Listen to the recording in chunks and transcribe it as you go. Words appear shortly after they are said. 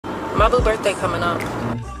My boo birthday coming up.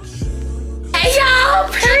 Hey y'all,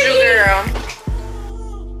 pretty girl.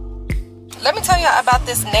 Let me tell y'all about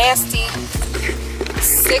this nasty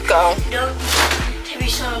sicko. Don't be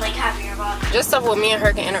showing like half of your body. Just stuff where me and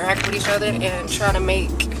her can interact with each other and try to make,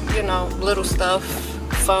 you know, little stuff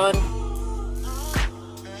fun.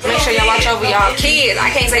 Make sure y'all watch over y'all kids. I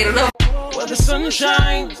can't say it enough. Where the sun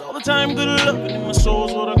shines all the time, good loving in my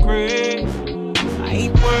soul's what I crave. I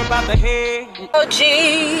ain't worried about the hair. Oh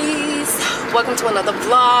jeez, welcome to another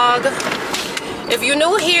vlog. If you're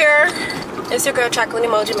new here, it's your girl Chocolate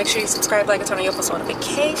Emoji. Make sure you subscribe, like, and turn on your post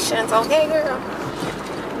notifications. Okay, girl.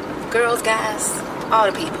 Girls, guys, all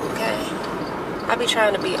the people. Okay, I be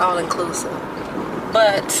trying to be all inclusive,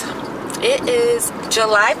 but it is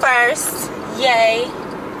July 1st. Yay!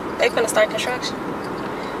 They finna start construction.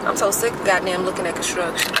 I'm so sick of goddamn looking at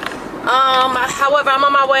construction. However, I'm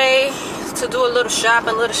on my way to do a little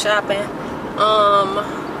shopping.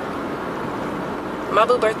 My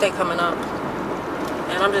boo birthday coming up,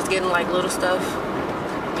 and I'm just getting like little stuff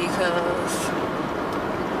because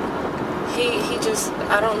he just,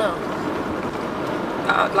 I don't know.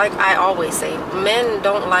 Like I always say, men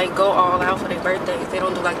don't like go all out for their birthdays. They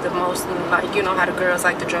don't do like the most, like, you know how the girls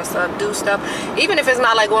like to dress up, do stuff, even if it's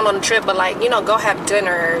not like going on a trip, but like, you know, go have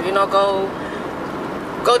dinner, you know, go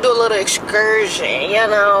do a little excursion, you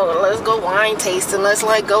know, let's go wine tasting, let's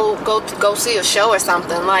like go see a show or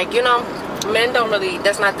something. Like, you know, men don't really,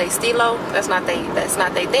 that's not their stilo, that's not they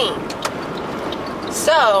thing.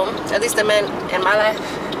 So at least the men in my life.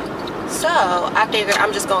 So I figured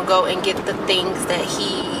I'm just gonna go and get the things that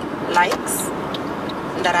he likes,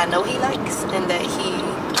 that I know he likes, and that he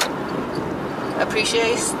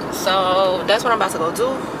appreciates. So that's what I'm about to go do.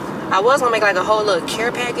 I was gonna make like a whole little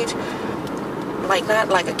care package, like not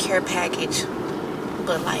like a care package,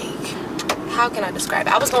 but like, how can I describe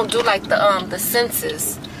it? I was gonna do like the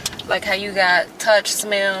senses, like how you got touch,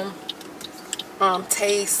 smell,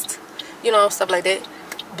 taste, you know, stuff like that.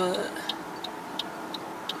 But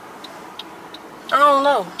I don't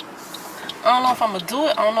know. I don't know if I'm gonna do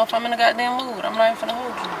it. I don't know if I'm in a goddamn mood. I'm not even finna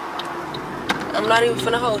hold you. I'm not even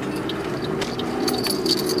finna hold you.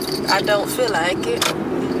 I don't feel like it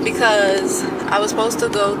because I was supposed to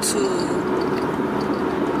go to,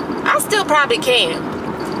 I still probably can.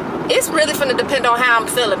 It's really finna depend on how I'm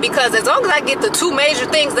feeling, because as long as I get the two major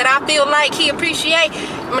things that I feel like he appreciate,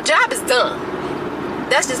 my job is done.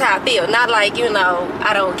 That's just how I feel. Not like, you know,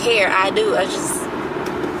 I don't care. I do.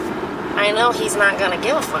 I know he's not gonna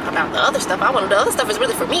give a fuck about the other stuff. The other stuff is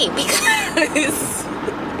really for me, because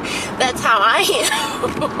that's how I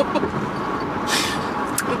am.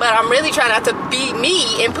 But I'm really trying not to be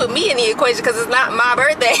me and put me in the equation, because it's not my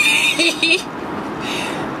birthday.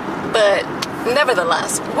 But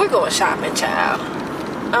nevertheless, we're going shopping, child.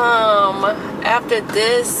 After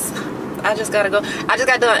this, I just got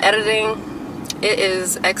done editing. It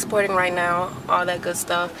is exporting right now, all that good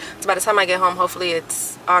stuff. So by the time I get home, hopefully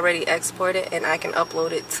it's already exported and I can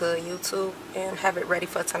upload it to YouTube and have it ready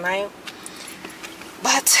for tonight.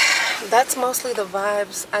 But that's mostly the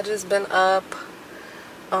vibes. I just been up,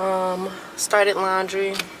 started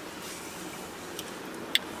laundry,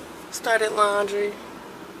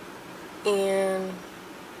 and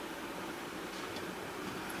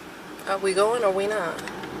are we going or we not?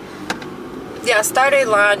 Yeah, I started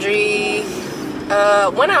laundry.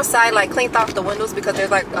 Went outside, like cleaned off the windows, because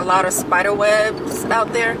there's like a lot of spider webs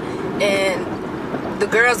out there, and the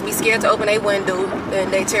girls be scared to open a window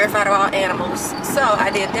and they terrified of all animals. So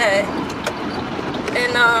I did that,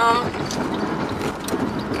 and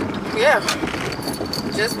yeah,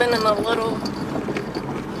 just been in a little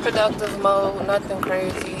productive mode, nothing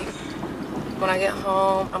crazy. When I get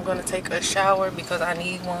home, I'm gonna take a shower because I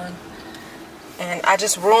need one. And I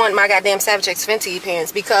just ruined my goddamn Savage X Fenty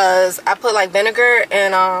pants, because I put like vinegar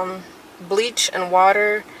and bleach and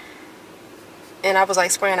water, and I was like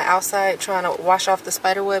spraying the outside trying to wash off the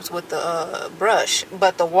spider webs with the brush,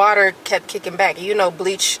 but the water kept kicking back. You know,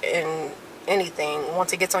 bleach and anything,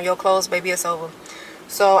 once it gets on your clothes, baby, it's over.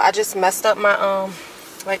 So I just messed up my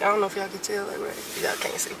like, I don't know if y'all can tell, like, right, y'all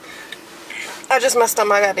can't see. I just messed up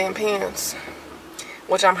my goddamn pants,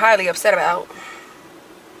 which I'm highly upset about.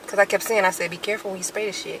 Because I kept saying, I said, be careful when you spray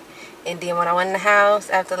this shit. And then when I went in the house,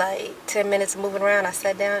 after like 10 minutes of moving around, I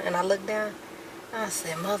sat down and I looked down. I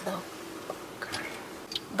said, mother.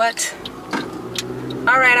 But,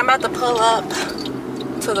 alright, I'm about to pull up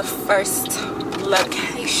to the first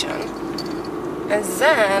location. And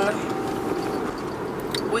then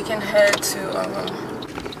we can head to,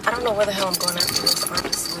 I don't know where the hell I'm going after this,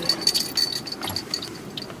 honestly.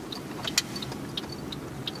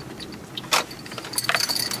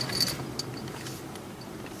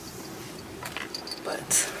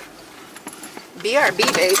 but BRB,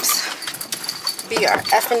 babes.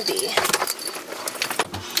 BRF&B.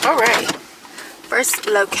 All right, first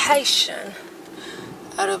location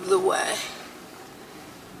out of the way.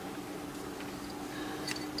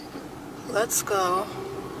 Let's go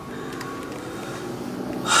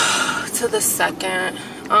to the second.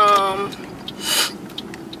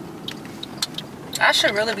 I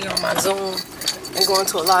should really be on my Zoom and going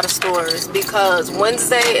to a lot of stores because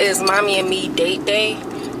Wednesday is mommy and me date day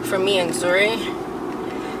for me and Zuri,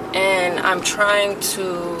 and I'm trying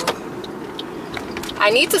to, I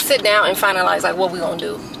need to sit down and finalize like what we gonna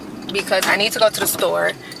do, because I need to go to the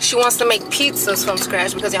store. She wants to make pizzas from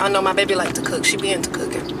scratch because y'all know my baby like to cook. She be into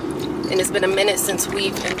cooking, and it's been a minute since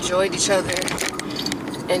we've enjoyed each other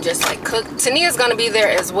and just like cook. Tania's gonna be there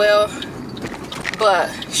as well, but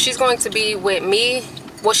she's going to be with me.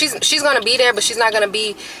 Well, she's gonna be there, but she's not gonna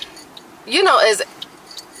be, you know, as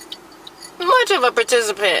much of a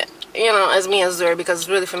participant, you know, as me and Zuri, because it's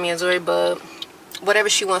really for me and Zuri. But whatever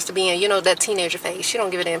she wants to be in, you know, that teenager phase, she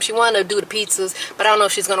don't give a damn. She want to do the pizzas, but I don't know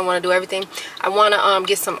if she's gonna want to do everything. I want to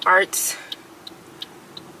get some arts.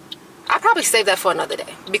 I'll probably save that for another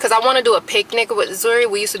day because I want to do a picnic with Zuri.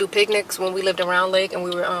 We used to do picnics when we lived in Round Lake and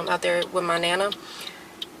we were out there with my nana,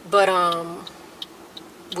 but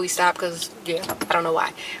we stopped because, yeah, I don't know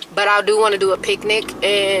why. But I do want to do a picnic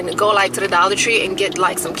and go like to the Dollar Tree and get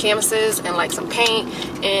like some canvases and like some paint.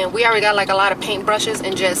 And we already got like a lot of paint brushes,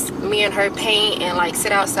 and just me and her paint and like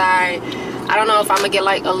sit outside. I don't know if I'm gonna get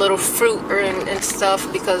like a little fruit and stuff,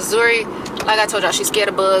 because Zuri, like I told y'all, she's scared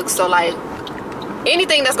of bugs. So like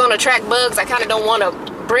anything that's gonna attract bugs, I kind of don't want to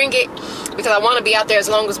bring it, because I want to be out there as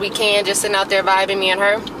long as we can, just sitting out there vibing, me and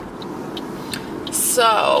her.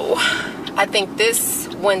 So I think this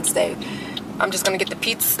Wednesday I'm just gonna get the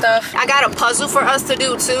pizza stuff. I got a puzzle for us to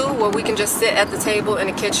do too, where we can just sit at the table in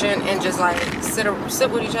the kitchen and just like sit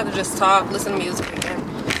with each other, just talk, listen to music,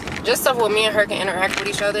 and just stuff where me and her can interact with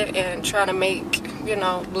each other and try to make, you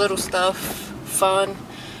know, little stuff fun,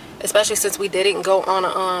 especially since we didn't go on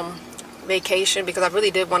a vacation, because I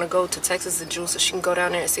really did want to go to Texas in June so she can go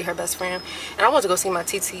down there and see her best friend. And I want to go see my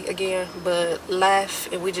TT again, but life,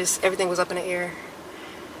 and everything was up in the air.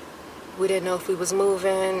 We didn't know if we was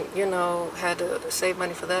moving, you know, had to save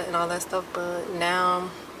money for that and all that stuff. But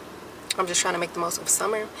now I'm just trying to make the most of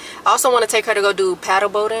summer. I also want to take her to go do paddle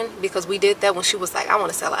boating, because we did that when she was like, I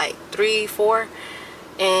want to say like 3, 4,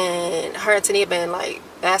 and her and Tania been like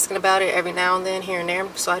asking about it every now and then, here and there.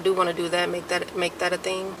 So I do want to do that, make that a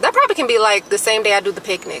thing. That probably can be like the same day I do the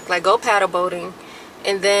picnic, like go paddle boating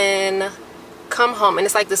and then come home. And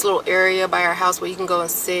it's like this little area by our house where you can go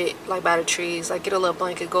and sit like by the trees, like get a little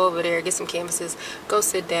blanket, go over there, get some canvases, go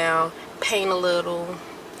sit down, paint a little.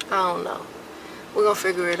 I don't know, we're gonna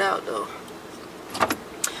figure it out though.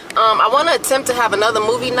 I want to attempt to have another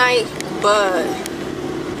movie night, but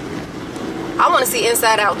I want to see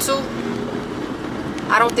Inside Out 2.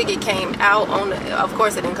 I don't think it came out on the, of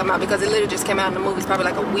course it didn't come out because it literally just came out in the movies probably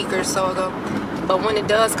like a week or so ago. But when it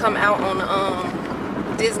does come out on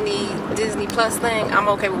the Disney Plus thing, I'm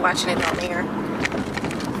okay with watching it on there,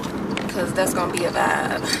 because that's gonna be a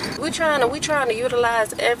vibe. We trying to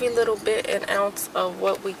utilize every little bit and ounce of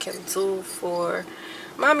what we can do for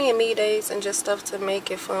mommy and me days, and just stuff to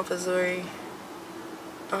make it fun for Zuri.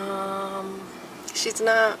 She's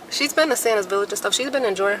been to Santa's Village and stuff. She's been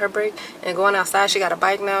enjoying her break and going outside. She got a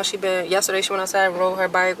bike now. Yesterday she went outside and rode her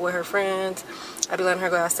bike with her friends. I be letting her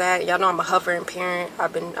go outside. Y'all know I'm a hovering parent.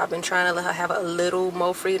 I've been trying to let her have a little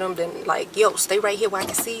more freedom than like, yo, stay right here where I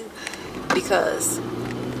can see you, because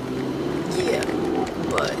yeah.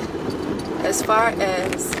 But as far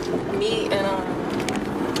as me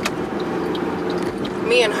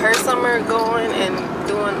and her summer going and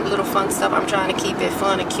doing little fun stuff, I'm trying to keep it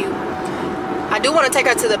fun and cute. I do want to take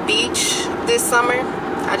her to the beach this summer.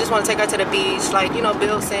 I just want to take her to the beach, like, you know,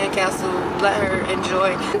 build sandcastle, let her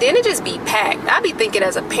enjoy. And then it just be packed. I be thinking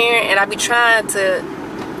as a parent, and I be trying to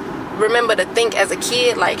remember to think as a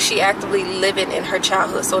kid, like she actively living in her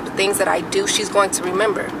childhood. So the things that I do, she's going to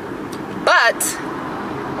remember. But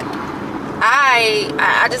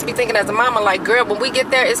I just be thinking as a mama, like, girl, when we get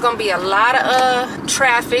there, it's gonna be a lot of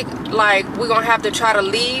traffic. Like, we're gonna have to try to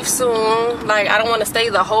leave soon. Like, I don't want to stay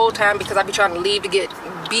the whole time because I be trying to leave to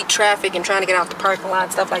beat traffic and trying to get out the parking lot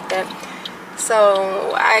and stuff like that.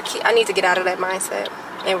 So I need to get out of that mindset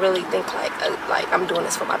and really think like I'm doing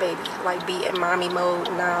this for my baby. Like, be in mommy mode,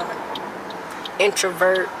 not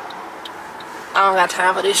introvert. I don't got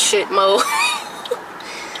time for this shit mode.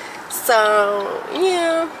 So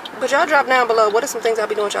yeah. But y'all drop down below, what are some things I'll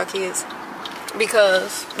be doing with y'all kids?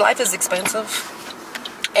 Because life is expensive.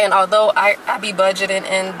 And although I be budgeting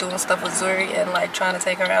and doing stuff with Zuri and like trying to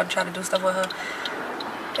take her out and try to do stuff with her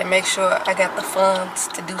and make sure I got the funds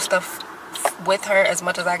to do stuff with her as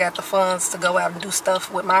much as I got the funds to go out and do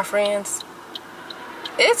stuff with my friends,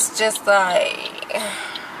 it's just like,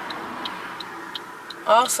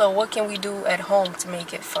 also, what can we do at home to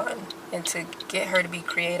make it fun and to get her to be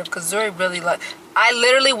creative? Because Zuri really I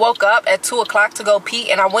literally woke up at 2 o'clock to go pee,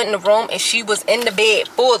 and I went in the room and she was in the bed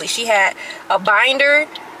fully. She had a binder,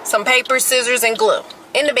 some paper, scissors, and glue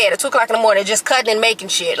in the bed at 2 o'clock in the morning, just cutting and making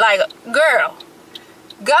shit. Like, girl,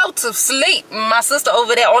 go to sleep. My sister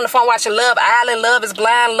over there on the phone watching Love Island, Love is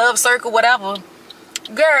Blind, Love Circle, whatever.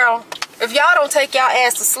 Girl, if y'all don't take y'all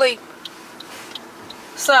ass to sleep.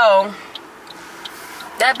 So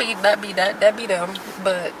that be them.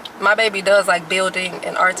 But my baby does like building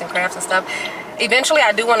and arts and crafts and stuff. Eventually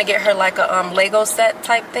I do want to get her like a Lego set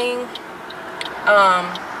type thing.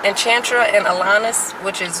 Enchantra and Alanis,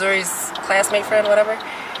 which is Zuri's classmate friend, whatever,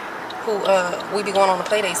 who we be going on the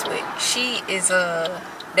play dates with. She is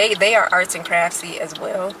they are arts and craftsy as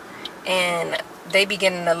well, and they be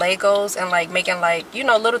getting the Legos and like making like, you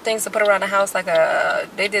know, little things to put around the house. Like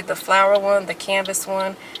they did the flower one, the canvas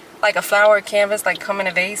one, like a flower canvas like come in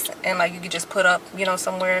a vase, and like you could just put up, you know,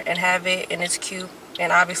 somewhere and have it, and it's cute,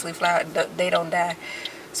 and obviously flower, they don't die.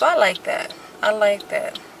 So I like that. I like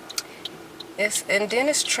that. And then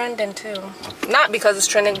it's trending too. Not because it's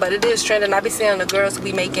trending, but it is trending. I be seeing the girls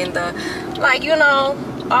be making the, like, you know,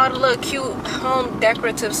 all the little cute home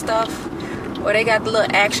decorative stuff, where they got the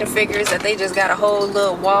little action figures that they just got a whole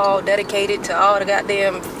little wall dedicated to all the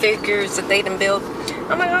goddamn figures that they done built.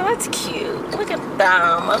 I'm like, oh, that's cute. Look at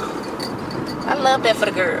them. I love that for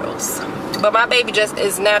the girls. But my baby just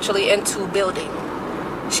is naturally into building.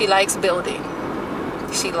 She likes building.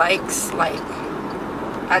 She likes, like,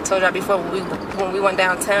 I told y'all before, when we went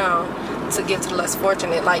downtown to give to the less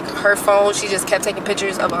fortunate, like, her phone, she just kept taking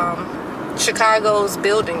pictures of Chicago's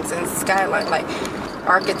buildings and skyline, like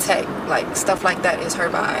architect, like stuff like that is her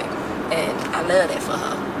vibe, and I love that for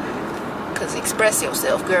her. Cause express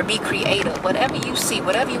yourself, girl. Be creative. Whatever you see,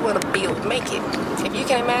 whatever you want to build, make it. If you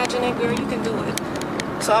can imagine it, girl, you can do it.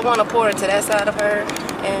 So I want to pour into that side of her,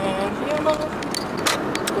 and you know,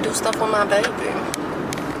 do stuff with my baby.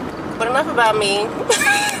 But enough about me.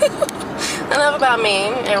 Enough about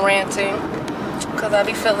me and ranting. Cause I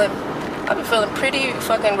be feeling pretty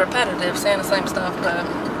fucking repetitive saying the same stuff, but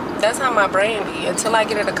that's how my brain be. Until I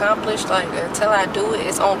get it accomplished, like until I do it,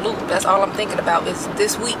 it's on loop. That's all I'm thinking about is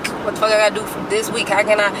this week. What the fuck I gotta do for this week? How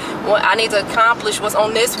can I need to accomplish what's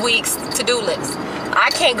on this week's to-do list. I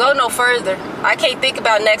can't go no further. I can't think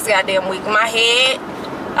about next goddamn week. My head,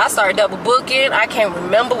 I start double booking. I can't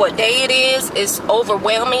remember what day it is. It's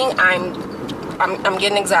overwhelming. I'm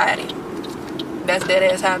getting anxiety. That's dead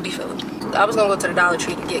ass how I be feeling. I was gonna go to the Dollar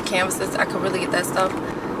Tree to get canvases. I could really get that stuff,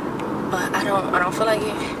 but I don't feel like it.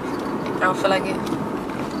 I don't feel like it.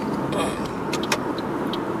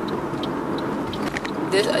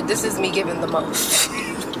 This is me giving the most,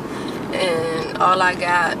 and all I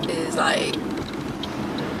got is like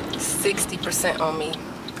 60% on me,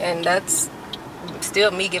 and that's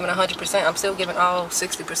still me giving 100%. I'm still giving all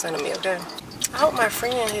 60% of me. Okay. I hope my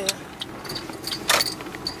friend here.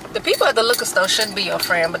 The people at the liquor store shouldn't be your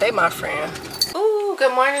friend, but they my friend. Ooh,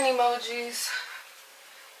 good morning emojis.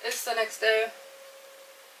 It's the next day.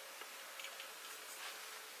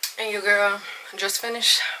 And your girl just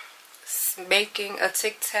finished making a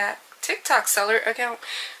TikTok seller account,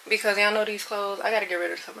 because y'all know these clothes, I gotta get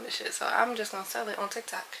rid of some of this shit. So I'm just gonna sell it on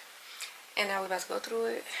TikTok. And now we're about to go through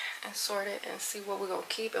it and sort it and see what we're gonna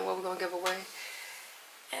keep and what we're gonna give away.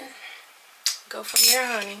 And go from there,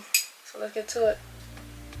 honey. So let's get to it.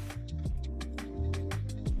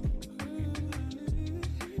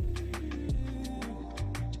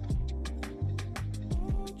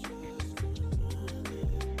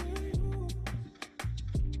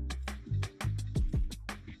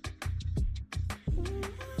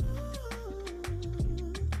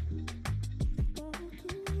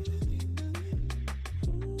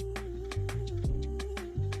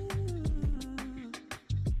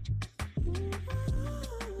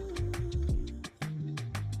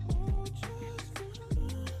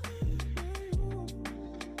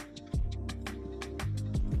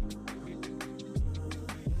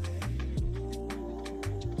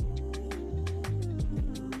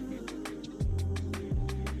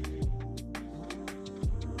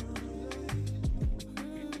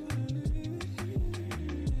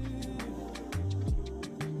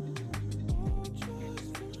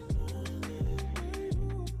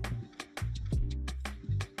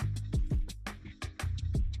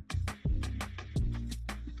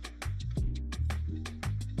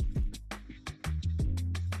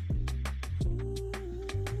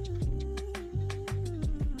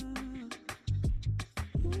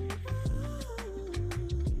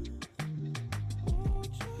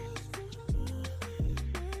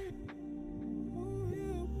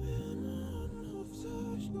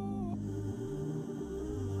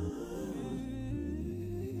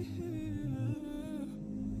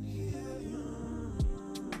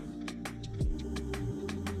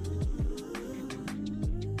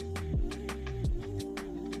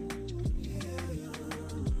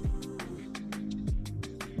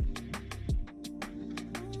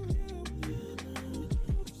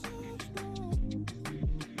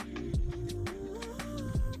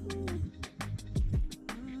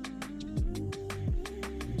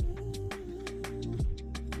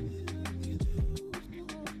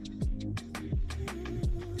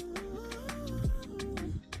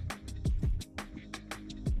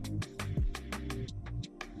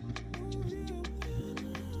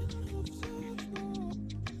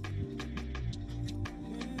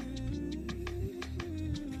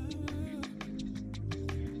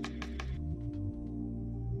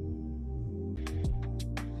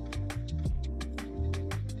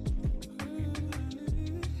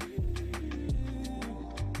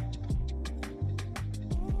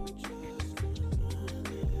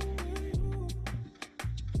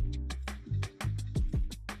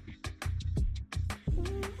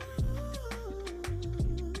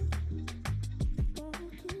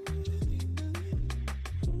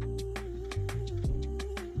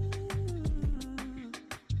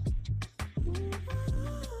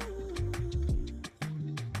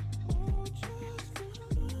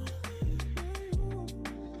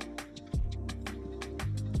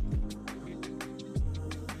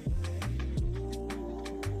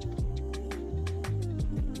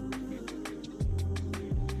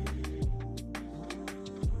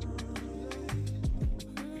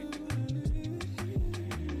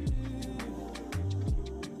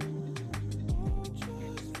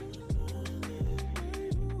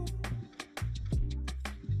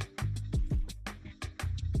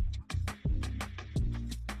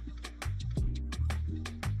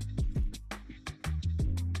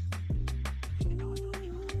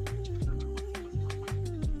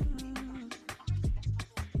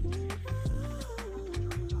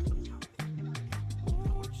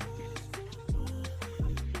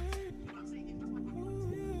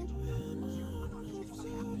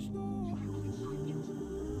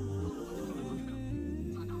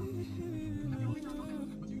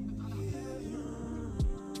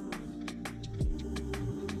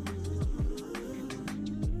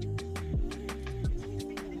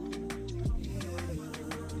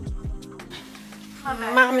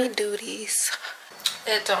 Mommy duties.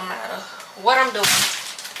 It don't matter what I'm doing,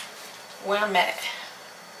 where I'm at.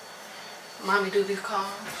 Mommy duties comes.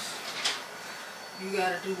 You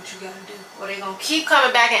gotta do what you gotta do, or they gonna keep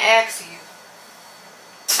coming back and ask you.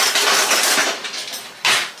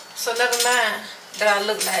 So never mind that I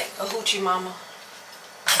look like a hoochie mama.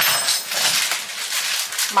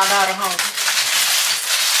 My daughter hungry,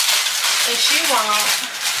 and she want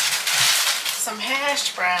some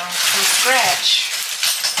hash browns, some scratch,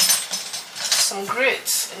 some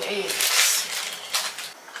grits and eggs.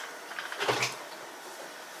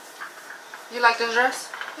 You like this dress?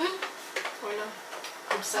 Or no?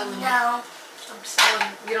 I'm selling it. No. I'm selling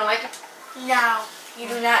it. You don't like it? No. You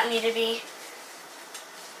do not need to be.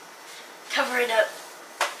 Cover it up.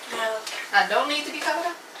 No. I don't need to be covered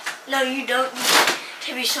up? No, you don't need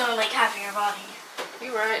to be showing like half of your body.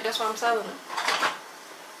 You're right. That's why I'm selling it.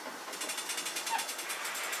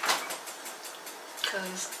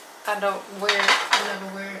 Because I don't wear it. I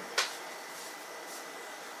never wear it.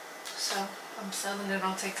 So I'm selling it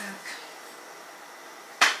on TikTok.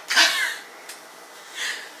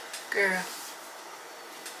 Girl.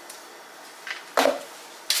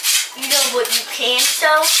 You know what you can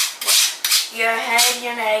sew? Your head,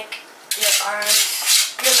 your neck, your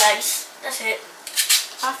arms, your legs. That's it.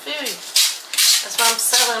 I feel you. That's why I'm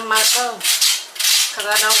selling my clothes. Because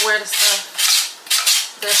I don't wear the stuff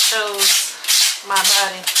that shows my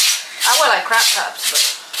body. I wear like crop tops, but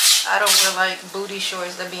I don't wear like booty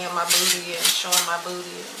shorts that be in my booty and showing my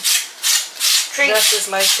booty. And dresses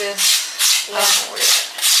like this. Yeah. I don't wear that.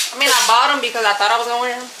 I mean, I bought them because I thought I was going to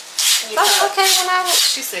wear them. Oh, okay, when I was,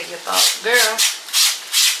 she said you thought, girl.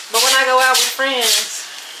 But when I go out with friends,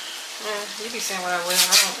 you be saying what I wear.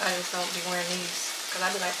 I just don't be wearing these. Because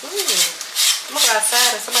I be like, ooh, I'm going to go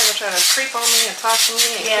outside and somebody going to try to creep on me and talk to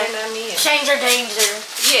me and kidnap me. And Chains are danger.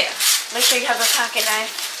 yeah. Make sure you have a pocket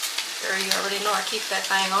knife. Girl, you already know I keep that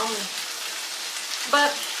thing on me.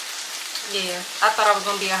 But, yeah, I thought I was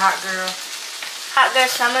going to be a hot girl. Hot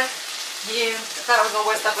girl summer. Yeah, I thought I was going to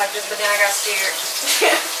wear stuff like this, but then I got scared.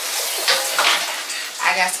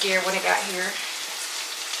 I got scared when it got here.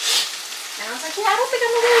 And I was like, yeah, I don't think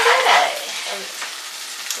I'm going to wear that.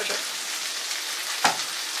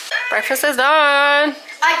 Breakfast is done.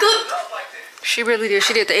 I could. She really did.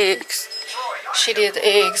 She did the eggs. She did the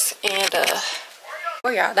eggs. And,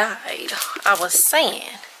 where y'all died, I was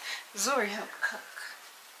saying, Zuri helped cook.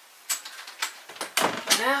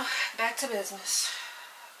 But now, back to business.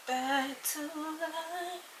 Back to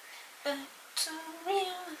life. Back to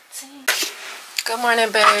reality. Good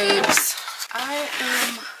morning, babes. I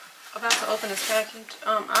am about to open this package.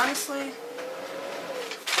 Honestly,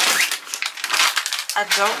 I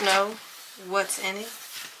don't know what's in it,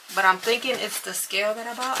 but I'm thinking it's the scale that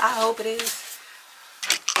I bought. I hope it is.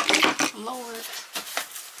 Lord.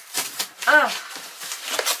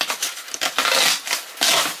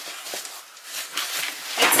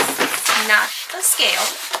 It's not a scale,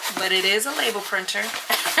 but it is a label printer.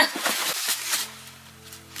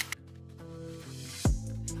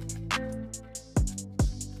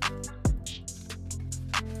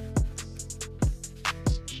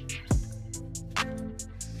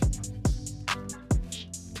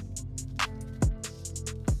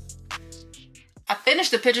 I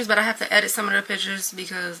finished the pictures, but I have to edit some of the pictures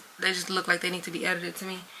because they just look like they need to be edited to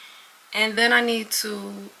me. And then I need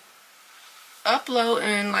to upload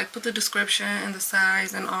and like put the description and the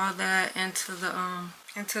size and all that into the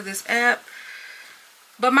into this app.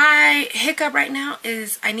 But my hiccup right now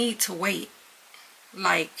is I need to wait.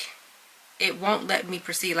 Like, it won't let me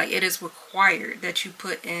proceed. Like, it is required that you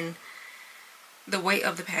put in the weight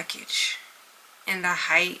of the package and the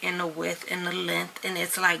height and the width and the length, and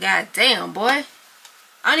it's like, god damn, boy,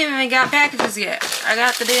 I don't even got packages yet. I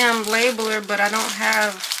got the damn labeler, but I don't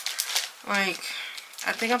have, like,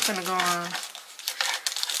 I think I'm gonna go on,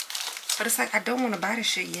 but it's like, I don't want to buy this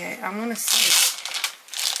shit yet. I want to see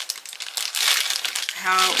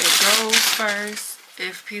how it goes first,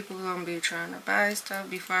 if people gonna be trying to buy stuff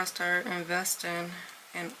before I start investing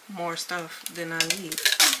in more stuff than I need.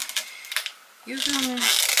 You feel me?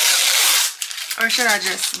 Or should I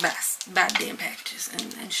just buy damn packages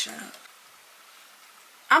and shut up?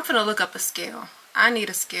 I'm finna look up a scale. I need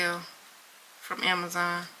a scale from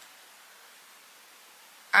Amazon.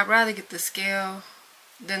 I'd rather get the scale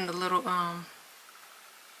than the little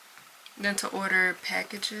than to order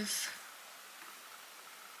packages.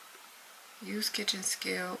 Use kitchen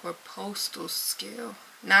scale or postal scale,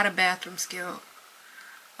 not a bathroom scale.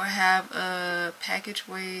 Or have a package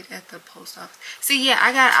weighed at the post office. See, yeah,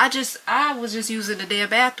 I was just using the damn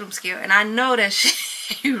bathroom scale, and I know that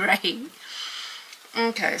shit right.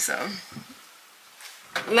 Okay, so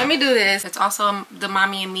let me do this. It's also the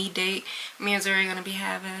mommy and me date. Me and Zuri are gonna be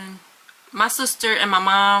having. My sister and my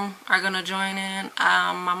mom are gonna join in.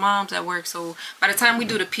 My mom's at work, so by the time we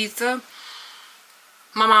do the pizza,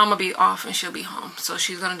 my mom will be off and she'll be home. So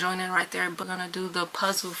she's gonna join in right there. We're gonna do the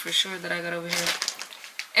puzzle for sure that I got over here.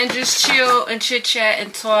 And just chill and chit chat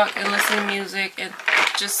and talk and listen to music and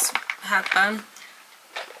just have fun.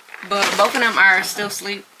 But both of them are still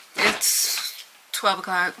asleep. It's 12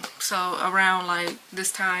 o'clock. So around like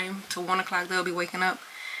this time to 1 o'clock they'll be waking up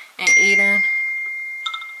and eating.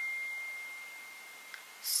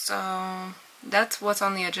 So that's what's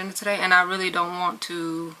on the agenda today. And I really don't want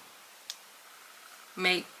to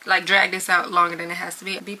drag this out longer than it has to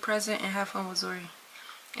be. Be present and have fun with Zuri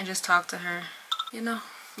and just talk to her, you know,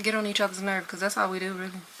 get on each other's nerve, because that's all we do,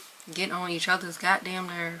 really, get on each other's goddamn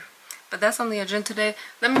nerve. But that's on the agenda today.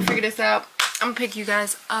 Let me figure this out. I'm gonna pick you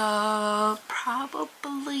guys up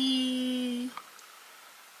probably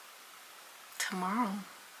tomorrow,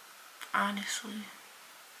 honestly,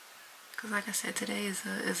 because like I said, today is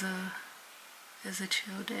a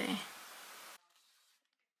chill day.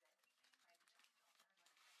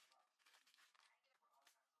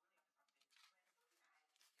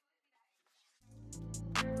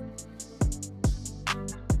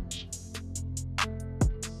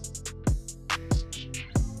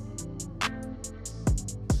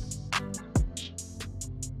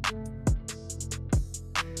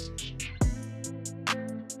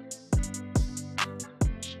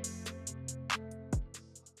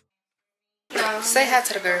 Say hi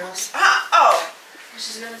to the girls.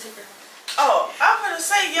 She's gonna take her. I'm gonna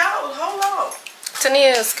say, y'all, hold on.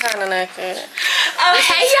 Tania's kind of naked. Oh,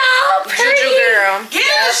 hey y'all, Juju girl. Get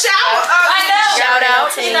in the shower. Shout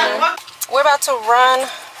out to you. We're about to run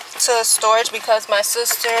to storage because my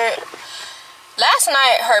sister, last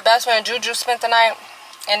night her best friend Juju spent the night,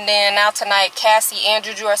 and then now tonight Cassie and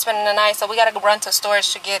Juju are spending the night, so we gotta run to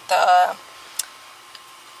storage to get the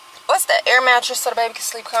what's the air mattress so the baby can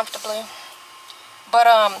sleep comfortably. But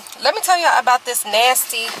let me tell y'all about this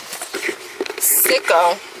nasty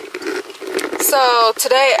sicko. So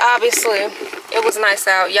today, obviously, it was nice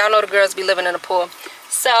out. Y'all know the girls be living in the pool.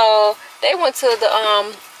 So they went to the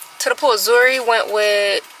pool. Zuri went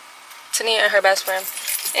with Tania and her best friend.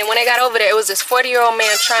 And when they got over there, it was this 40-year-old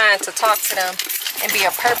man trying to talk to them and be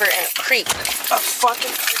a pervert and a creep. A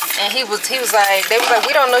fucking creep. And he was like, they was like,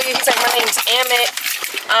 we don't know you. He's like, my name's Emmett.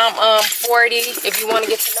 I'm 40. If you want to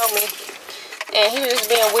get to know me. And he was just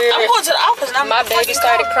being weird. I'm going to the office and my baby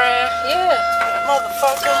started crying. Yeah.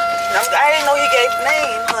 Motherfucker. I didn't know he gave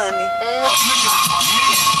name, honey.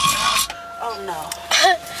 Oh no.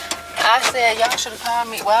 I said y'all should have called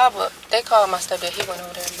me. Well, but they called my stepdad. He went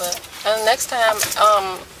over there. But next time,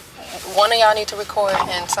 one of y'all need to record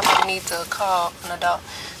and somebody needs to call an adult,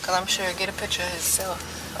 cause I'm sure get a picture of himself,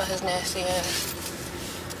 of his nasty ass.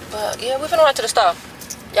 But yeah, we're finna run to the store.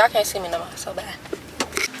 Y'all can't see me no more. So bad.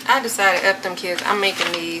 I decided, F them kids, I'm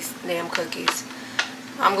making these damn cookies.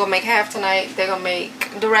 I'm gonna make half tonight. They're gonna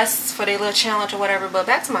make the rest for their little challenge or whatever. But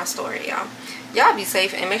back to my story, y'all. Y'all be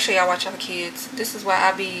safe and make sure y'all watch y'all kids. This is why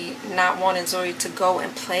I be not wanting Zuri to go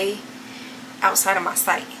and play outside of my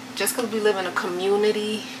sight. Just because we live in a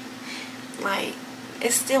community, like,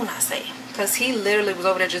 it's still not safe. Because he literally was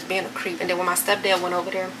over there just being a creep. And then when my stepdad went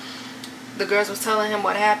over there, the girls was telling him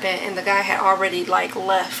what happened, and the guy had already, like,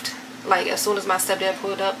 left. Like, as soon as my stepdad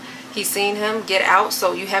pulled up, he seen him get out.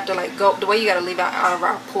 So you have to, like, go the way you gotta leave out of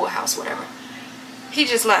our pool house, whatever. He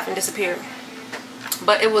just left and disappeared.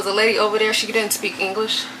 But it was a lady over there. She didn't speak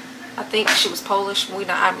English. I think she was Polish.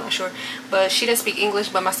 I'm not sure. But she didn't speak English.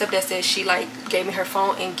 But my stepdad said she, like, gave me her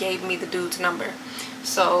phone and gave me the dude's number.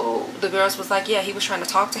 So the girls was like, yeah, he was trying to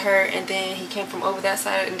talk to her. And then he came from over that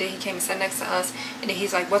side. And then he came and sat next to us. And then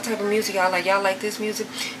he's like, what type of music y'all like? Y'all like this music?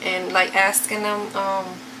 And, like, asking them,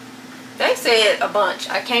 they said a bunch.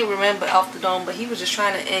 I can't remember off the dome. But he was just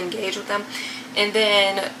trying to engage with them. And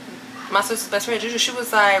then my sister's best friend Juju, she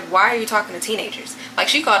was like, why are you talking to teenagers? Like,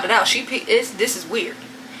 she called it out. This is weird.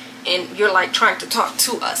 And you're, like, trying to talk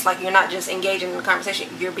to us. Like, you're not just engaging in the conversation.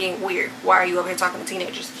 You're being weird. Why are you over here talking to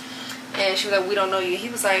teenagers? And she was like, we don't know you. He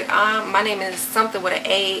was like, my name is something with an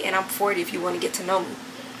A, and I'm 40 if you want to get to know me.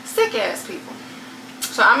 Sick ass people.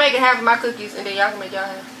 So I'm making half of my cookies, and then y'all can make y'all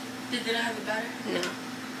half. Did they have it better? No.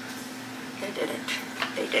 They didn't.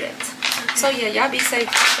 They didn't. Okay. So yeah, y'all be safe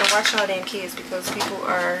and watch y'all damn kids, because people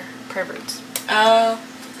are perverts.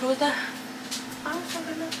 Who was that? I don't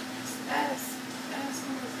fucking know. Ask.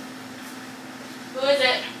 Who is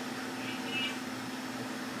it?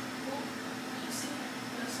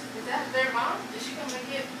 Is that their mom? Did she come and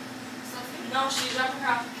get something? No, she's up her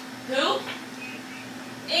house. Who?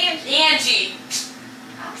 Angie.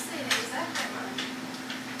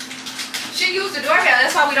 She used the doorbell.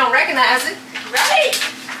 That's why we don't recognize it. Right.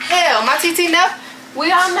 Hell, my TT never. We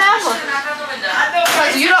don't never.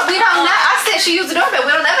 Cause we don't know. I said she used the doorbell.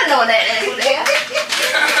 We don't never know that.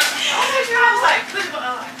 I was like,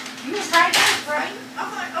 you was right there, right? I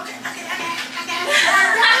was like, okay.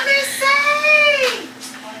 I'm just saying.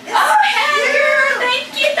 Oh, thank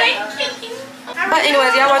you. But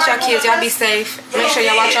anyways, y'all watch y'all kids. Y'all be safe. Make sure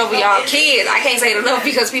y'all watch over y'all kids. I can't say it enough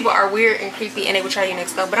because people are weird and creepy and they will try you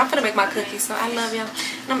next door. But I'm gonna make my cookies, so I love y'all.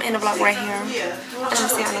 And I'm gonna end the vlog right here. And I'll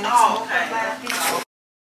see y'all in the next one.